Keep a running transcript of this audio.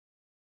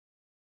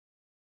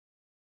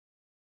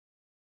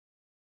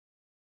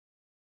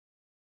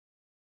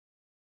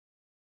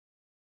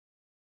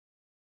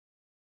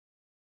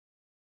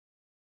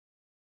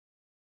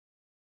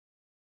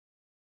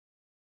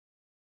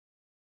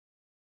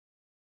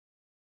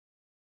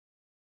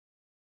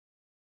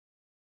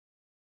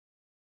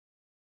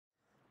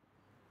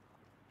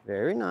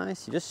Very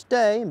nice. You just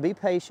stay and be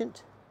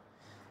patient.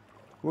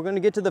 We're going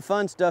to get to the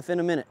fun stuff in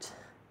a minute.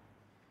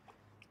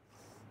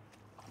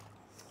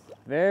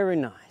 Very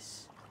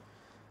nice.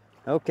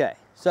 Okay,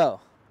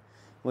 so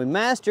we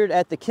mastered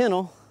at the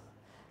kennel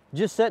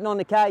just sitting on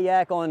the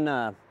kayak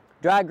on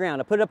dry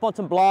ground. I put it up on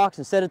some blocks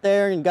and set it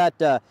there and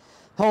got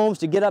Holmes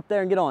to get up there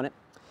and get on it.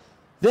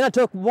 Then I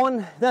took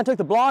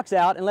the blocks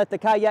out and let the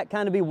kayak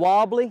kind of be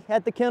wobbly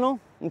at the kennel,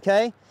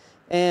 okay?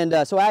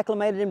 And so I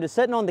acclimated him to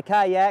sitting on the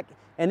kayak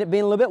and it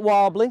being a little bit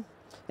wobbly.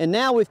 And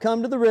now we've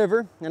come to the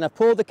river and I've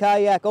pulled the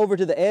kayak over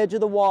to the edge of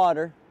the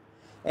water.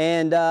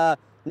 And now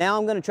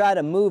I'm going to try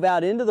to move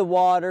out into the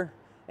water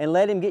and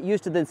let him get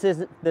used to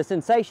the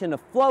sensation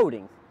of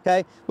floating,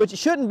 okay? Which it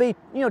shouldn't be,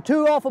 you know,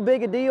 too awful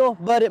big a deal,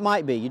 but it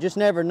might be. You just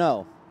never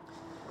know.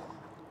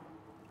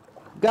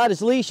 Got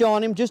his leash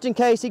on him just in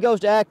case he goes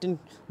to acting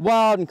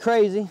wild and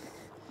crazy,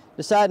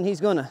 deciding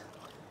he's going to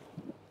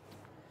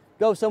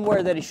go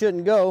somewhere that he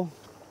shouldn't go.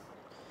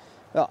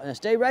 Oh, now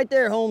stay right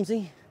there,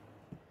 Holmesy.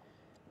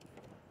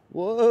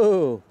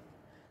 Whoa.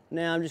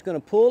 Now I'm just going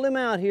to pull him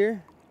out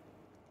here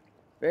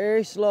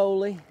very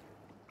slowly.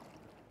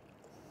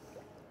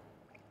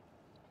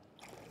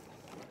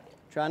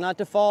 Try not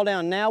to fall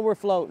down. Now we're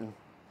floating.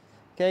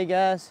 Okay,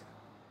 guys?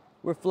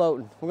 We're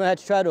floating. We're going to have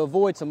to try to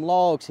avoid some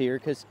logs here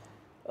because,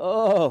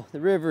 oh, the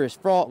river is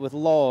fraught with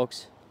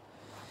logs.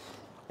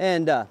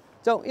 And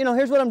so, you know,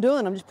 here's what I'm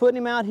doing. I'm just putting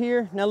him out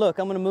here. Now look,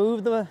 I'm going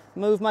to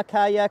move my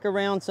kayak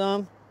around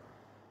some.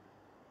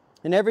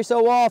 And every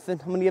so often,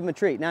 I'm going to give him a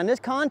treat. Now in this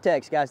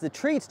context, guys, the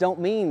treats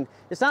don't mean,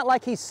 it's not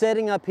like he's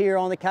sitting up here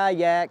on the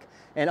kayak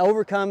and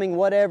overcoming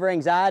whatever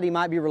anxiety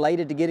might be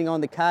related to getting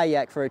on the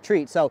kayak for a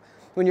treat. So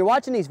when you're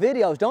watching these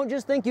videos, don't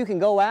just think you can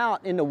go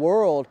out in the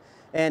world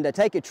and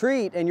take a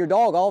treat and your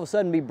dog all of a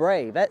sudden be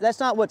brave.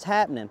 That's not what's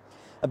happening.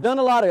 I've done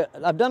a lot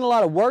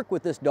of work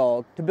with this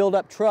dog to build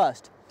up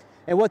trust.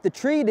 And what the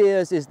treat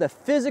is the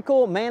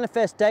physical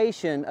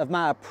manifestation of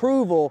my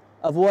approval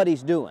of what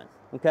he's doing.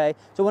 Okay,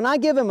 so when I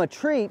give him a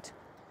treat,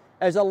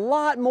 there's a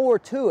lot more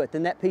to it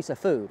than that piece of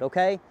food,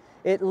 okay?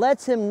 It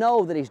lets him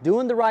know that he's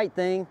doing the right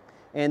thing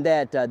and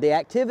that the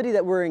activity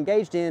that we're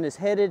engaged in is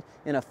headed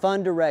in a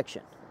fun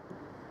direction.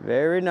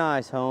 Very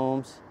nice,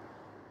 Holmes.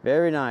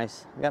 Very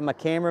nice. I got my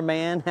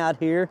cameraman out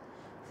here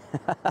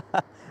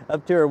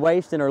up to her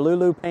waist in her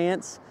Lulu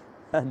pants.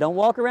 Don't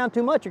walk around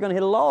too much, you're gonna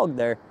hit a log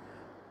there.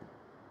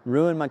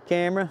 Ruin my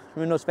camera,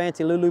 ruin those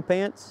fancy Lulu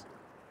pants.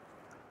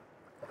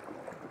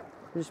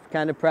 Just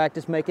kind of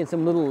practice making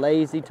some little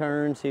lazy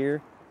turns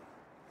here.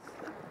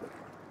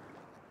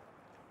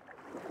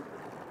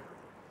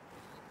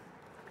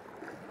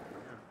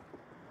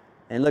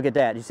 And look at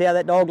that. You see how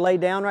that dog laid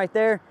down right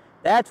there?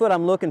 That's what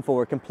I'm looking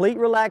for. Complete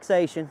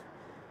relaxation.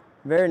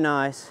 Very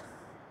nice.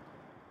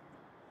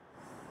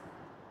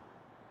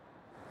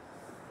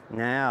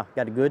 Now,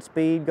 got a good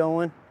speed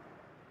going.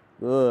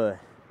 Good.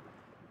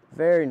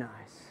 Very nice.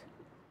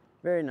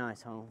 Very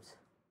nice, Holmes.